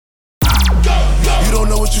you don't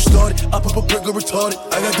know what you started. I pop a brick or retarded.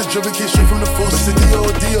 I got the drip and came straight from the force. It's the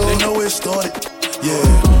D.O.D.O. They know where it started. Yeah,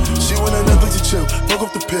 she went on Netflix to chill, fuck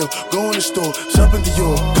off the pill, go in the store, shop in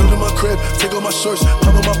Dior, come to my crib, take off my shirts,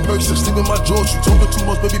 pop on my perks, and sleep in my drawers. You talking too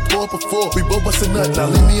much, baby, pour up a four. We both bust a nut, now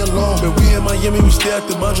leave me alone. When we in Miami, we stay at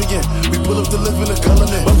the Mondrian. We pull up to live in the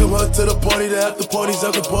colony. Welcome her to the party, the after parties,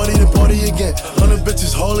 after party, the party again. 100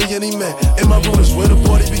 bitches, hardly any man. In my room is where the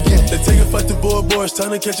party began. They take a fight to boy, it's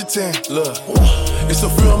time to catch a tan. Look, it's a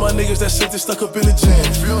few of my niggas that shit they stuck up in the jam.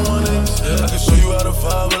 Few of my niggas, I can show you how to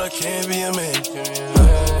vibe, but I can't be a man.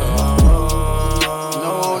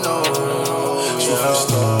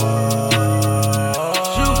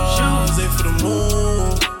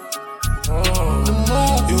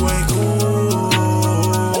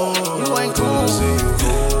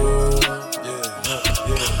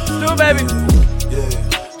 Baby,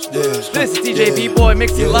 this is DJ B-Boy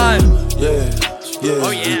mixing live. Oh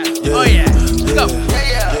yeah, oh yeah, let's go.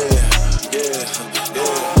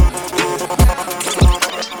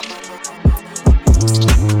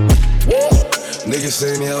 Niggas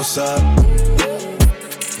saying they outside.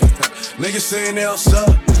 Niggas saying they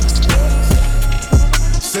outside.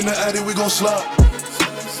 Send the addy, we gon' slide.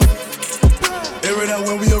 Air it out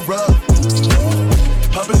when we arrive.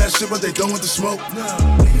 Poppin' that shit, but they done with the smoke.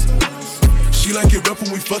 She like it rough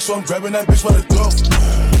when we fuck, so I'm grabbing that bitch by the throat.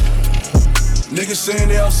 Niggas saying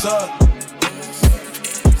they outside.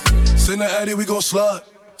 Send the addy, we gon' slide.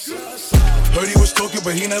 Heard he was talking,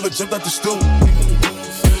 but he never jumped out the stool.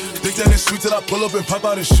 Think that it's sweet till I pull up and pop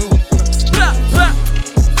out and shoot.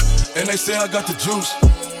 And they say I got the juice.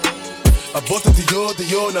 I bought the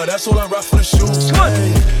Dior, now that's all I rock for the shoes.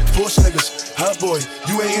 Hey, Porsche niggas, hot boy,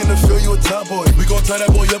 you ain't in the field, you a top boy. We gon' tie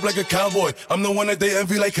that boy up like a cowboy. I'm the one that they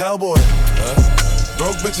envy like cowboy.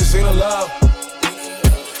 Broke bitches ain't allowed.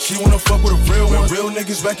 She wanna fuck with a real one, real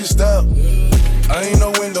niggas back in style. I ain't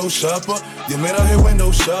no window shopper, you man out here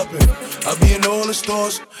window shopping. I be in all the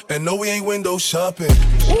stores, and no we ain't window shopping.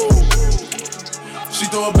 She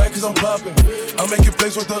throw it back cause I'm popping. I'm making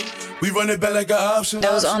plays with her, we run it back like an option.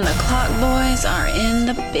 Those on the clock boys are in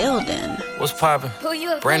the building. What's poppin'?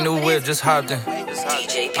 Brand new whip, just hopped in.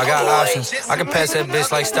 I got options, I can pass that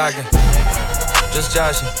bitch like Stockton. Just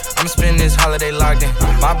joshing, I'm spending this holiday locked in.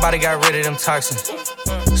 My body got rid of them toxins.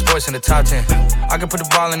 Sports in the top 10. I can put the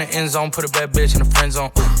ball in the end zone, put a bad bitch in the friend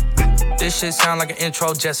zone. This shit sound like an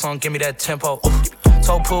intro jet song, give me that tempo.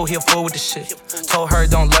 Told Pooh he a fool with the shit. Told her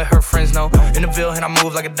don't let her friends know. In the Ville and I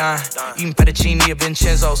move like a dime. Eating fettuccine at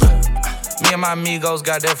Vincenzo's. Me and my amigos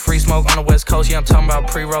got that free smoke on the West Coast. Yeah, I'm talking about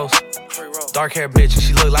pre-rolls. Dark hair bitch and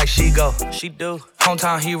she look like she go. She do.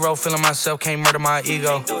 Hometown hero, feeling myself, can't murder my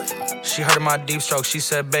ego. She heard of my deep stroke. She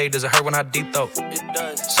said, babe, does it hurt when I deep throat?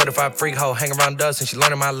 Certified freak hoe, hang around dust and she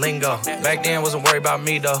learning my lingo. Back then, wasn't worried about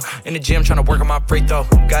me though. In the gym, trying to work on my free throw.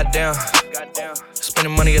 Goddamn.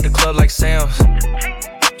 Spending money at the club like Sam's.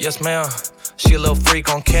 Yes, ma'am. She a little freak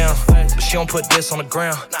on cam, but she don't put this on the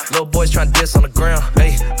ground. Little boys tryna diss on the ground.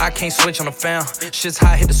 Hey, I can't switch on the fan. Shit's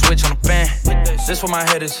hot, hit the switch on the fan. This where my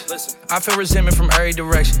head is. I feel resentment from every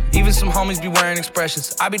direction. Even some homies be wearing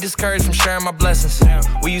expressions. I be discouraged from sharing my blessings.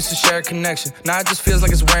 We used to share a connection. Now it just feels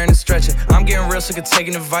like it's wearing and stretching. I'm getting real sick of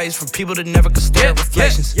taking advice from people that never could stare at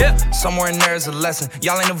reflections. Somewhere in there is a lesson.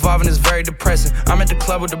 Y'all ain't evolving, it's very depressing. I'm at the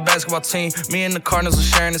club with the basketball team. Me and the Cardinals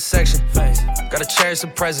are sharing a section. Gotta cherish the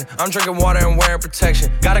present. I'm drinking water and wearing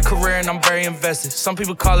protection. Got a career and I'm very invested. Some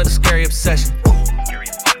people call it a scary obsession.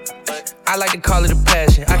 I like to call it a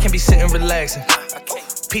passion. I can be sitting relaxing.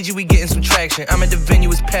 PG, we getting some traction. I'm at the venue,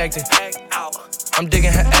 it's packed in. I'm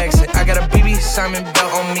digging her accent. I got a BB Simon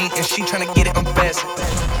belt on me and she tryna get it unfastened.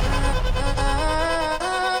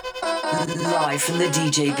 Live from the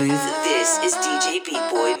DJ booth, this is DJ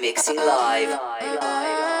B-Boy mixing live.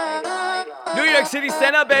 New York City,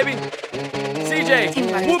 stand up, baby. CJ,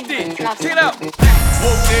 Whoop-dee, check it out.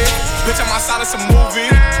 Whoop-dee, bitch, I'm outside of some movie.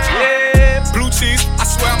 Yeah. Blue cheese, I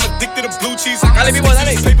swear I'm addicted to blue cheese. I got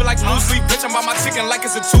paper like blue sleep, bitch, I'm by my chicken like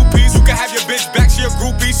it's a two-piece. You can have your bitch back, she a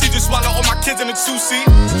groupie. She just swallow all my kids in a two-seat.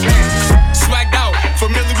 Swagged out,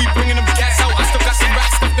 familiar, we bringing them gas out. I still got some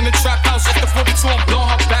racks stuffed in the trap house. At the 42, I'm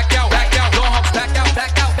blowing her back out. Back out, blowing her back out,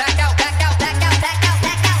 back out, back out, back out, back out, back out,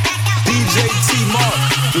 back out, back out. DJ T-Mark,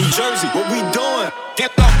 New Jersey, what we doing?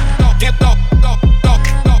 Get up, get up, get up.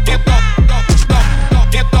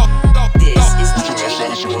 This is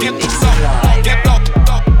DJ B-Boy mixing live. Get up,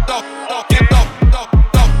 get up.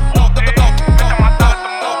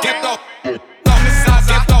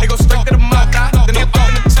 They go straight to the mother, then they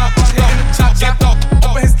open the top, get up,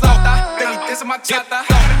 open his mouth, then he diss my chata.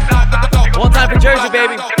 One time for Jersey,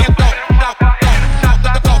 baby.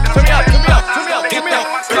 Turn me up.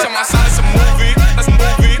 Bitch, I'm outside of some movie. Let's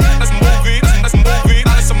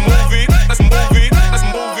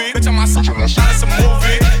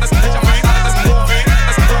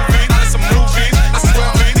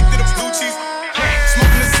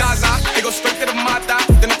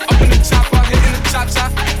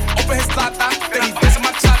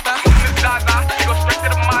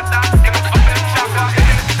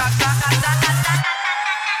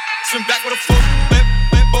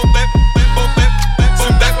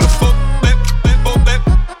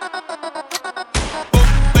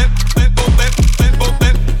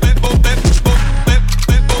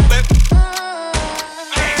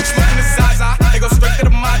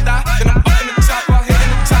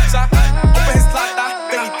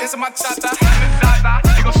cha-cha.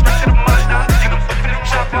 You go straight to the monster. You go flip it and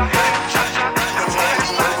chopper. Cha-cha.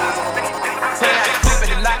 Play out the coupe at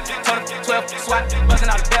the lot. Told him 12 swat. Buzzing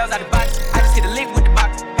all the bells out the box. I just hit a lick with the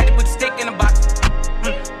box. Had to put the stick in the box.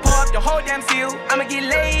 Pour up the whole damn seal. I'ma get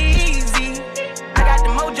lazy. I got the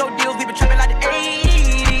mojo deals. We been trapping like the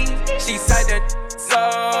 80s. She said that so.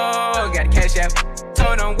 Got the cash out.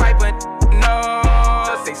 Told them white but no.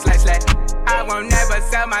 Say slash. I won't never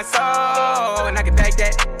sell my soul. And I can take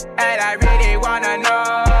that. And I really wanna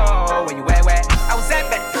know where you at, where? I was at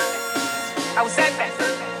that. I was at that.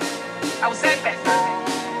 I was at that.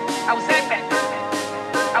 I was at that.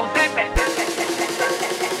 I was at that.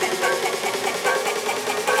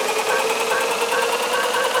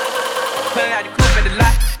 Pulling out the coupe at the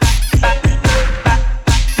lot.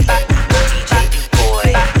 DJ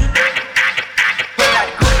B-Boy. Pulling out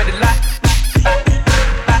the coupe at the lot.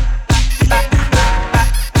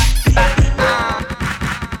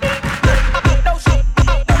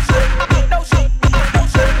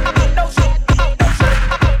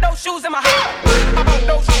 No shoes in my heart.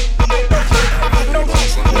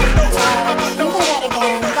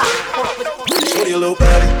 Shorty a little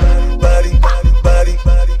body.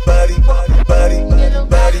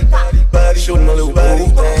 Shorty my little body.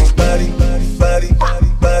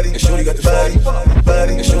 And shorty got the body.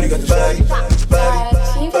 And shorty got the body.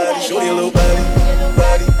 Shorty a little body.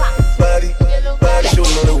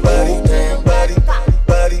 Shorty my little body.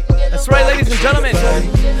 That's right, ladies and gentlemen.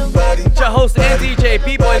 It's your host and DJ,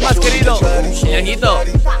 B-Boy, el más querido, Ñeñito.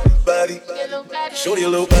 Shorty a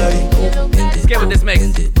little body. Let's get with this mix.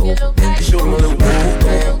 Shorty my little body.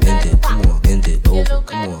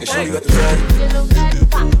 And shorty got the body.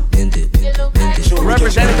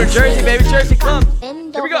 Representing for Jersey, baby. Jersey, come.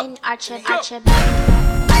 Here we go.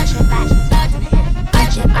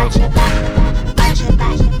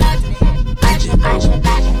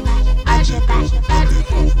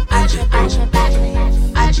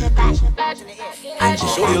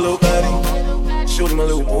 Shorty a little body. Shorty my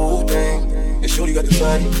little boo thing. And shorty got the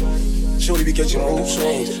body. Shorty be catching mood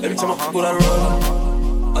swings. Every time I fuck with her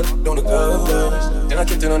run, I on the covers. Then I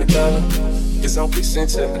kept it on the cover. Guess I don't get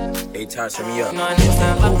sensitive. They tired to me up. No, I niggas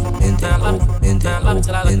stand love it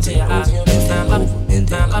till I look into your eyes. Stand love it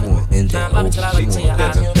till I look into your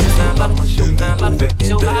eyes. Stand love it,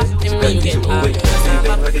 too high, even when you get high. Stand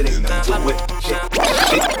love it,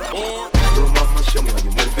 Little mama, show me how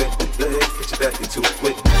you move it. Go ahead, put your back into it.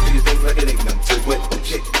 Do you think like it ain't nothing to it?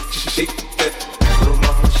 Shake it. Little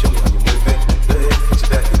mama, show me how you move it. Go ahead, put your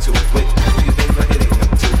back into it. Do you think like it ain't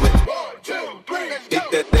nothing to it? 1, 2, 3, hit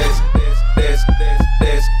that dance. Hit that dance. Show me how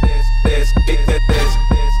to hit that dance.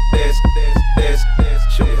 Hit that dance.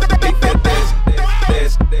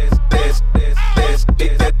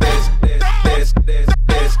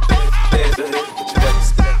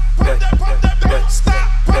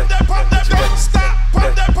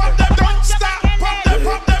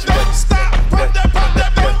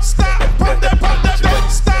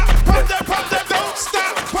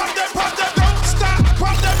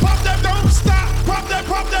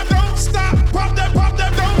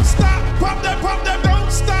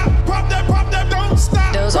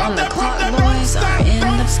 Those on the clock boys are in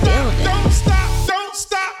the building.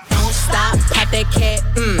 don't stop, pop that cat,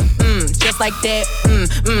 just like that,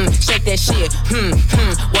 shake that shit,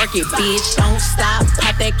 work it, bitch, don't stop,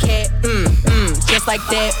 pop that cat, just like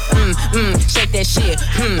that, shake that shit,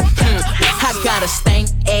 I got a stank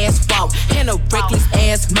ass walk and a reckless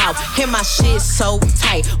ass mouth, and my shit so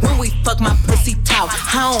tight. When we fuck, my pussy talk.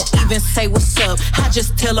 I don't even say what's up. I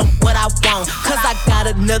just tell him what I want. Cause I got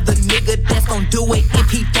another nigga that's gon' do it if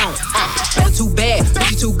he don't. Better too bad,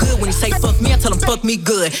 bitch, you too good. When he say fuck me, I tell him fuck me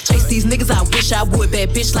good. Chase these niggas, I wish I would. Bad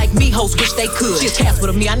bitch like me, hoes wish they could. She a cast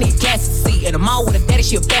with me, I need gas to see. And I'm all with a daddy,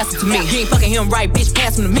 she a bastard to me. You ain't fucking him right, bitch,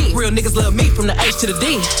 pass him to me. Real niggas love me from the H to the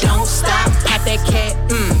D. Don't stop, pop that cat,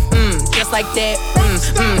 just like that,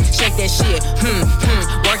 shake that shit,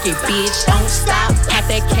 work it, bitch. Don't stop, pop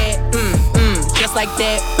that cat, just like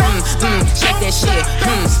that, shake that shit,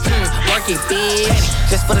 work it, bitch.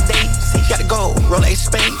 Just for the date, got to go, roll a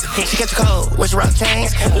spade. She catch a cold, where's your rock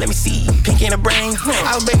chains? Let me see, pink in her brain.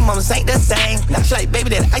 Our baby mamas ain't the same. Now she like, baby,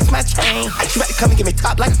 that ice my chain. She about to come and get me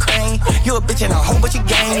top like a crane. You a bitch and a whole bunch of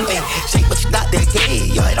game. Shake what you got that gay.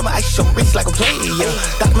 Yo, and I'ma ice your wrist like a player.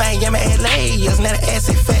 Got Miami LA. Now the ass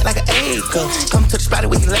is fat like an acre. Come to the spot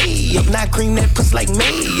we can lay up. Now cream that pussy like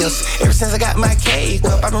mayors. Ever since I got my cake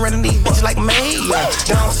up, I've been running these bitches like mayor.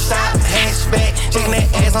 Don't stop, hatchback, shaking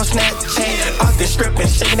that ass on Snapchat. Off the strip and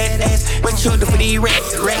shaking that ass. What you do for these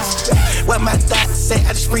rats? What my thoughts say?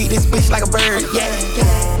 I just free this bitch like a bird, yeah.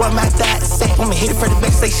 What my thoughts say? I'ma hit it for the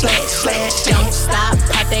back, say slash. Don't stop,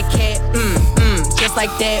 pop that that cat, just like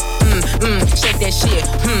that, shake that shit,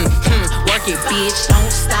 work it, bitch,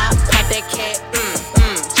 don't stop, pop that cat,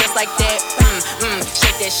 just like that,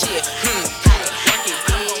 shake that shit, work it,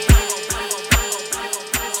 bitch.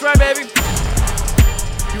 That's right, baby.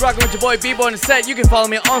 You rocking with your boy B-Boy on the set. You can follow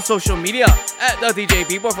me on social media at the DJ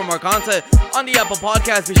B-Boy for more content on the Apple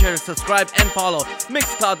Podcast. Be sure to subscribe and follow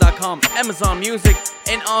Mixcloud.com, Amazon Music,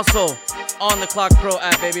 and also on the Clock Pro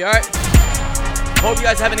app, baby. All right. Hope you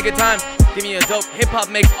guys having a good time. Give me a dope hip hop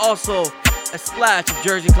mix, also a splash of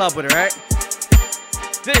Jersey Club with it, all right?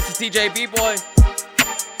 This is DJ B-Boy.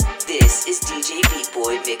 This is DJ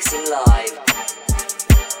B-Boy mixing live.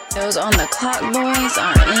 Those on the clock boys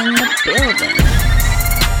are in the building.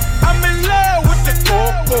 I'm in love with the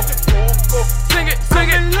coco. Sing it, sing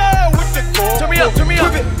it. I'm in love with the coco. Turn me up, turn me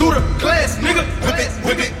up. Whip it through the glass, nigga.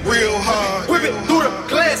 Whip it real hard. Whip it through the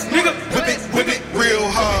glass, nigga. Whip it real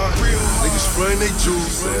hard. Niggas spraying they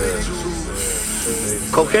juice.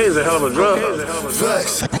 Cocaine's a hell of a drug.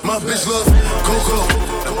 Facts. My bitch love cocoa.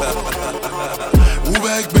 Woo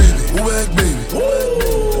back, baby. Woo back, baby.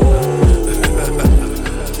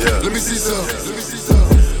 Yeah. Let me see some.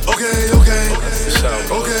 Okay.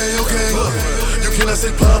 Look, you cannot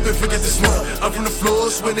say pop and forget the smoke. I'm from the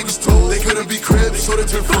floors where niggas told they couldn't be cribs, so they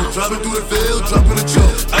turn fruit. Driving through the field, dropping a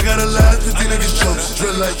joke. I got a laugh that these niggas jokes.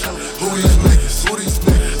 Drill like, who these niggas?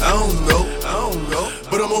 I don't know.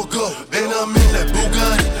 But I'm on go, and I'm in that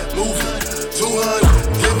Bugatti. Moving 200,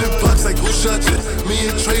 giving bucks like who shot you? Me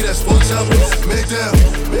and Trey, that's 4 choppers. Make down.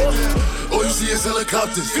 All you see is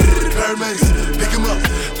helicopters. Paramedics, pick him up.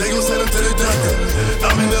 They gon' send him to the doctor.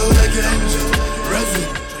 I'm in the hood like an angel.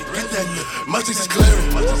 Revving, get that nigga. My chicks is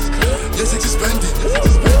clearing. Yes, it's suspended.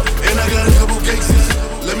 And I got a couple gangsters.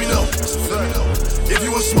 Let me know. If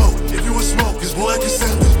you want smoke, cause boy I can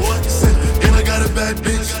send it. And I got a bad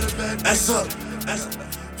bitch. Ass up.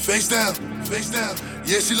 Face down.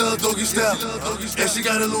 Yeah, she love doggy style. And she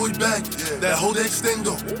got a Louis bag. That whole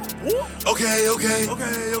extendo. Okay.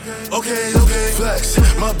 Flex.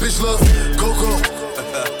 My bitch love cocoa.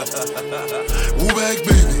 Woo back,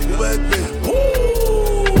 baby.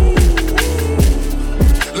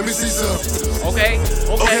 Let me see some. Okay.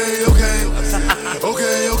 Woo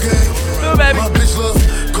baby. My bitch love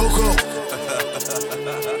cocoa.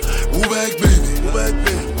 Woo back, baby.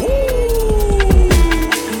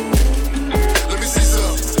 Let me see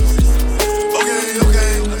some. Okay.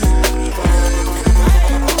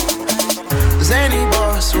 Zany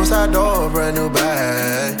boss, suicide door, brand new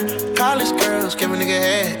bag. College girls, give a nigga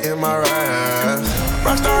head in my ride.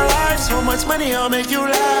 Rockstar life, so much money, I'll make you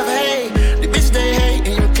laugh. Hey, the bitch they hate,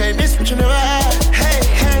 and you can't miss what you never had.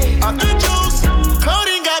 Hey, off the juice,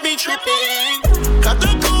 clothing got me tripping. Got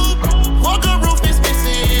the coupe, walker roof is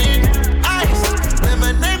missing. Ice,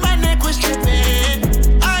 lemonade, my neck was tripping.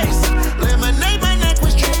 Ice, lemonade, my neck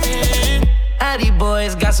was tripping. Addy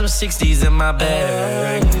boys got some 60s in my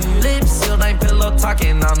bag. Lips sealed, ain't pillow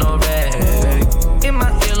talking on no rag. In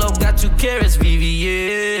my earlobe, got 2 carats,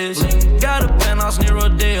 VVS. Got a penthouse near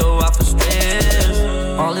Rodeo, out for stress.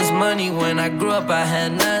 All this money, when I grew up, I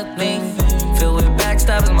had nothing. Filled with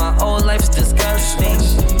backstabbing, my whole life's disgusting.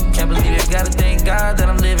 Can't believe it, gotta thank God that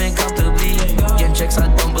I'm living comfortably. Getting checks, I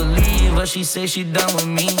don't believe, but she say she done with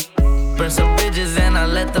me. Burn some bridges and I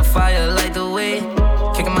let the fire light the way.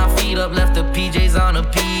 Kicking my feet up, left the PJs on a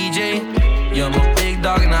PJ. Yeah, I'm a big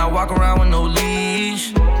dog and I walk around with no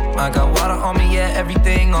leash. I got water on me, yeah,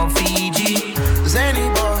 everything on Fiji. Zany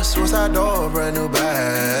boss, suicide door, brand new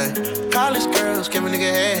bag. College girls, give a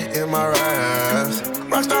nigga head in my raps.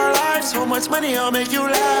 Rockstar life, so much money, I'll make you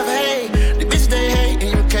laugh. Hey, the bitch they hate,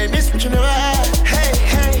 and you can't miss what you never had.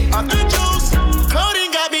 Hey, off the juice,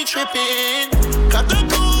 clothing got me tripping. Got the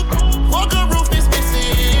coupe, walker roof is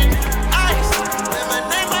missing. Ice,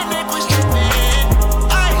 lemonade, my neck was tripping.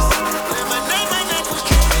 Ice, lemonade, my neck was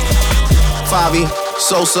tripping. Favi,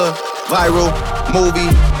 Sosa, viral,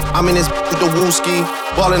 movie. I'm in this with the wooski.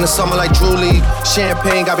 Ball in the summer like Drew League.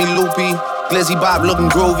 Champagne got me loopy. Glizzy Bob looking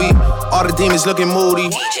groovy. All the demons looking moody.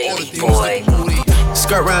 DJ B-Boy.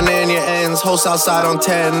 Skirt round there in your ends. Host outside on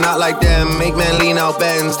 10. Not like them. Make man lean out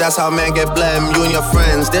bends. That's how man get blem. You and your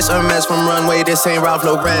friends. This Hermes from Runway. This ain't Ralph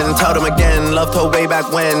Lauren. Tell them again. Loved her way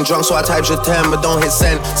back when. Drunk so I type shit 10. But don't hit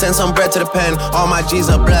send. Send some bread to the pen. All my G's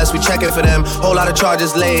are blessed. We check it for them. Whole lot of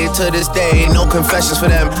charges laid to this day. No confessions for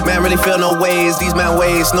them. Man really feel no ways. These man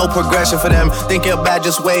ways. No progression for them. Think you're bad,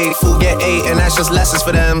 just wait. Food get 8 and that's just lessons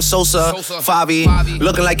for them. Sosa, Favi.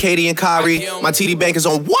 Looking like Katie and Kyrie. My TD bank is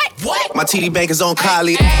on what? My TD bank is on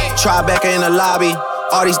Kylie. Tribeca in the lobby.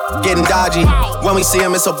 All these getting dodgy. When we see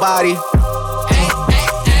him, it's a body.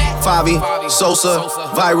 Favi, Sosa,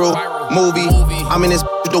 viral, movie. I'm in this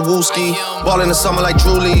with the wooski. Ball in the summer like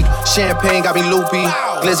Drew League. Champagne got me loopy.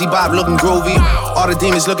 Glizzy Bob looking groovy. All the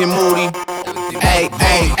demons looking moody. Ay,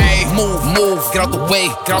 ay, ay, move, get out the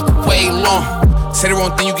way, long. Say the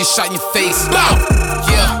wrong thing, you get shot in your face. Bow,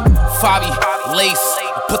 yeah, Fabi, lace,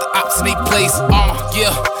 put the ops in their place.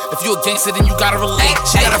 Yeah, if you a gangster, then you gotta relate.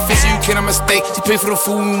 She got a face, so you cannot mistake. She paid for the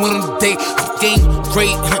food, we went on the date. Game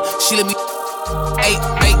great, she let me. Ay,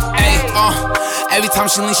 ay, ay, every time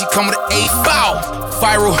she lean, she come with an A. Bow,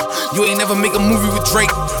 viral, you ain't never make a movie with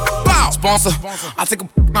Drake. Bow, sponsor, I take a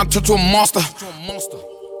I turn to a monster.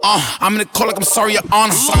 I'm in the call like I'm sorry, your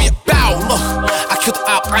honor. Bow, look, I killed the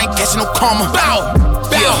op, I ain't catching no karma. Bow,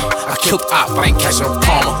 yeah, I killed the op, I ain't catching no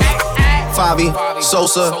karma. Favi,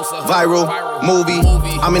 Sosa, viral, movie.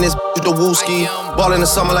 I'm in this with the wooski. Ball in the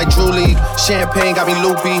summer like Drew League. Champagne got me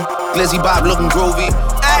loopy. Glizzy Bob looking groovy.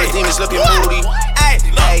 All the demons looking moody. Hey,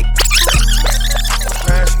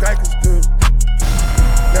 Rad strikers, dude.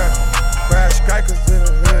 Yeah, rad strikers to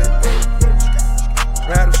the hood.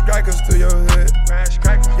 Rad strikers to your hood.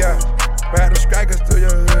 Yeah, ride the strikers to your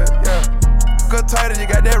hood, yeah. Good tighter, you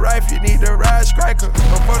got that rifle, you need the ride striker.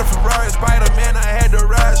 Before the Ferrari Spider-Man, I had the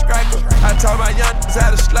ride striker. I taught my young how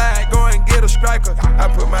to slide, go and get a striker. I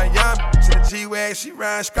put my young in the G-Wag, she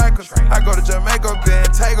ride strikers. I go to Jamaica, then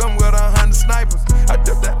take them with 100 snipers. I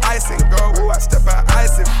dip the ice and go, ooh, I step out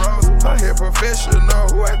ice and froze. I'm here professional,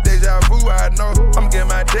 ooh, I deja vu, I know. I'm getting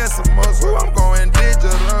my decimals, ooh, I'm going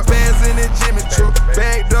digital. Bands in the Jimmy Choo,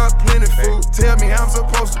 bagged up, plenty food. Tell me how I'm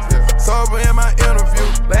supposed to feel. Sober in my interview.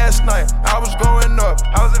 Last night, I was going up.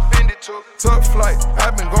 I was offended too. Took flight,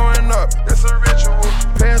 I've been going up. It's a ritual.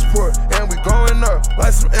 Passport, and we going up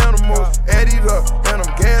like some animals. Added up, and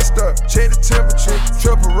I'm gassed up. Check the temperature.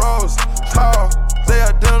 Triple rolls, tall, they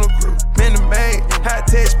identical. Minute made, high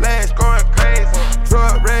tech splash, going crazy.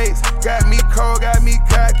 Drug raids, got me cold, got me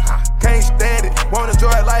cocky. Can't stand it, won't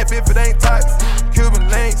enjoy life if it ain't toxic. Cuban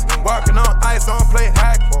links, walking on ice, on play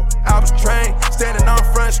hockey. I was trained, standing on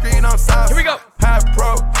front street on South. Here we go. High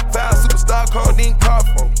pro, foul superstar, codeine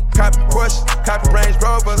coffee. Copy Porsche, copy Range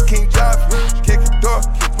Rovers, King Joffrey. Kick the door,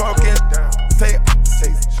 keep smoking. Take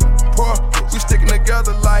pour, we sticking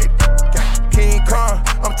together like King Kong.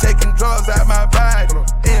 I'm taking drugs out my body.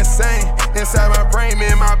 Insane, inside my brain, me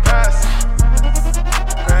and my past.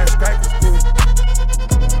 Crash crackers, dude.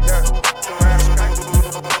 Yeah, crash crackers.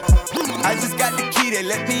 I just got the key, they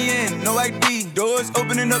let me in, no ID. Doors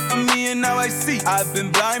opening up for me and now I see. I've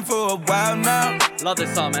been blind for a while now. Love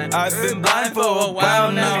this song, man. I've been blind for a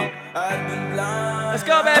while now. I've been blind. Let's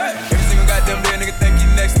go, baby. Every single goddamn day, nigga think he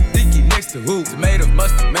next to Dicky, next to who? Tomatoes,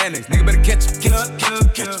 mustard, mayonnaise. Nigga better catch him.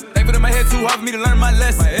 They put in my head too hard for me to learn my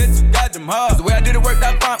lesson. My head too goddamn hard. Cause the way I did it worked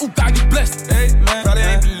out fine. Ooh, God, you blessed. Hey, man, probably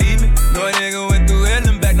ain't believe me. No, a nigga went through hell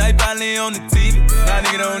and back. Now he finally on the TV. Now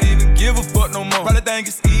nigga don't even give a fuck no more. Probably think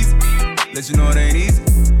it's easy. Let you know it ain't easy.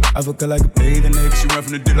 I fuck her like a bathing ape. She run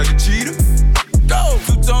from the dick like a cheetah. Go!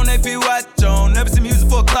 Two-tone AP watch on. Never seen music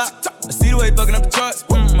for a clock. I see the way he fucking up the charts.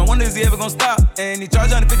 I wonder is he ever gonna stop. And he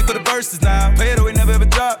charge 150 for the verses now. Play it away, never ever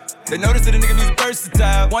drop. They notice that the nigga music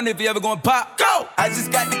versatile. Wonder if he ever gonna pop. Go! I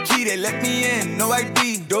just got the key, they let me in. No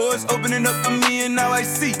ID. Doors opening up for me and now I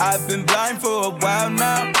see. I've been blind for a while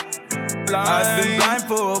now. I've been blind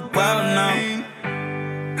for a while now.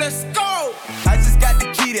 Let's go! I just got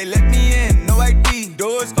the key, they let me in. No ID.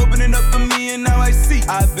 Doors opening up for me and now I see.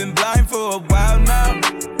 I've been blind for a while now.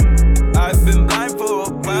 I've been blind for a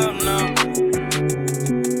while now.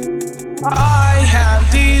 I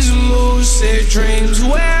have these lucid dreams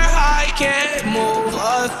where I can't move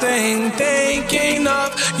a thing, thinking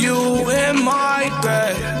of you in my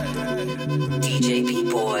bed. DJ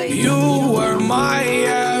B-Boy. You were my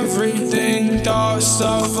everything, thoughts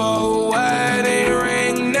of a wedding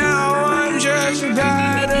ring. Now I'm just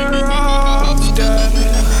better off dead.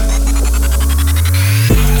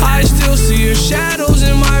 I still see your shadows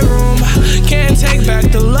in my room. Can't take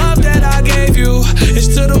back the love that I gave you. It's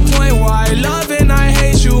to the point where I love and I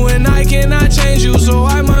hate you, and I cannot change you, so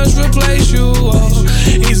I must replace you. Oh,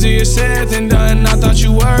 easier said than done. I thought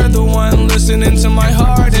you were the one listening to my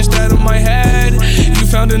heart instead of my head. You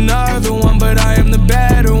found another one, but I am the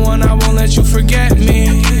better one. I won't let you forget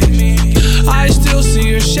me. I still see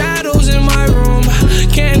your shadows in my room.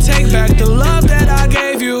 Can't take back the love that I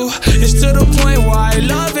gave you. It's to the point where I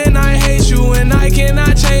love and I hate you, and I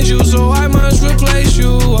cannot change you, so I must replace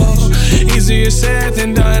you. Oh, easier said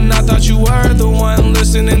than done. I thought you were the one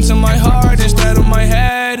listening to my heart instead of my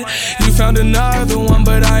head. You found another one,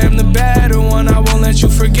 but I am the better one. I won't let you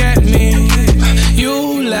forget me.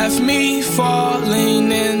 You left me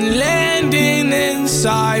falling and landing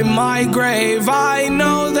inside my grave. I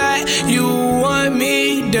know that you want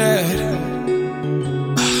me dead.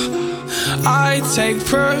 I take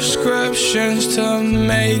prescriptions to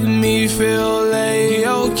make me feel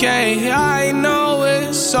A-okay. I know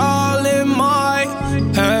it's all in my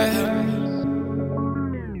head.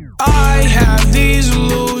 I have these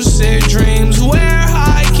lucid dreams where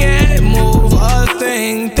I can't move a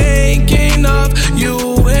thing, thinking of you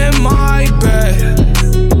in my bed.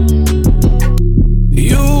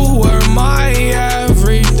 You were my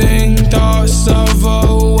everything, thoughts of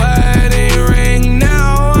a wedding ring.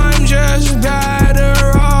 Now I'm just better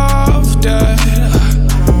off dead.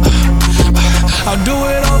 I'll do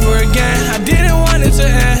it over again. I didn't want it to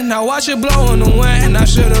end. Now watch it blow in the wind. I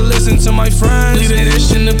should've listened to my friends. Leave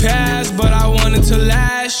this in the past, but I wanted to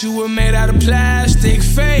last. You were made out of plastic,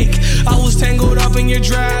 fake. I was tangled up in your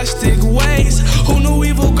drastic ways. Who knew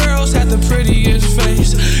evil girls had the prettiest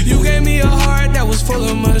face? You gave me a heart that was full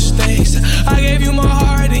of mistakes. I gave you my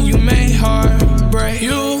heart and you made heartbreak.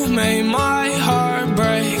 You made my heart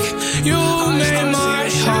break. You made my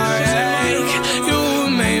heart ache. You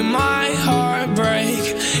made my heart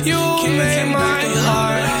break. You made my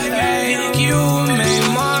heart ache. You made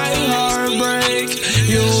my heart break.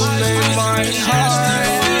 You made my heart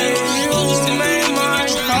ache. You made my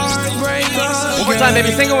heart break. One more time,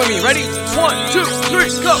 baby, sing it with me. Ready? 1, 2,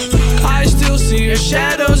 3, go. I still see your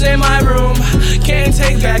shadows in my room. Can't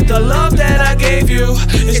take back the love that I gave you.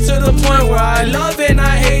 It's to the point where I love and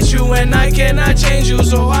I hate you, and I cannot change you,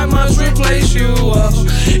 so I must replace you.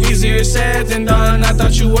 Easier said than done. I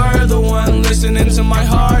thought you were the one listening to my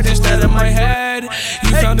heart instead of my head.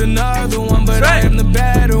 You found another one, but I am the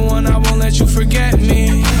better one. I won't let you forget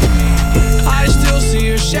me. I still see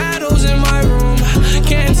your shadows in my room.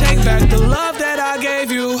 Can't take back the love that I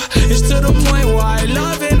gave you. It's to the point where I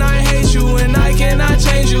love and I hate you, and I cannot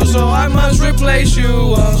change you, so I must replace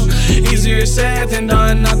you. Easier said than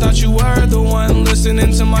done. I thought you were the one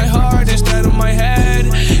listening to my heart instead of my head.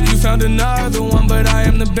 You found another one, but I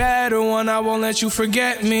am the better one. I won't let you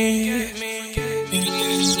forget me.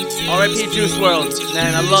 R.I.P. Juice WRLD.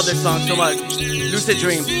 Man, I love this song so much. Lucid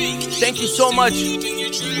Dream. Thank you so much.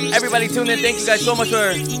 Everybody tuned in. Thank you guys so much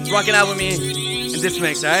for rocking out with me in this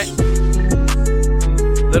mix, alright?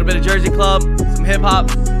 A little bit of Jersey Club, some hip hop.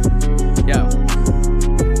 Yeah.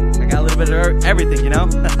 I got a little bit of everything, you know?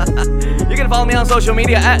 You can follow me on social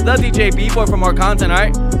media at the DJ B-Boy for more content,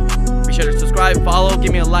 alright? Be sure to subscribe, follow,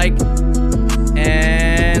 give me a like.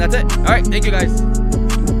 And that's it. Alright, thank you guys.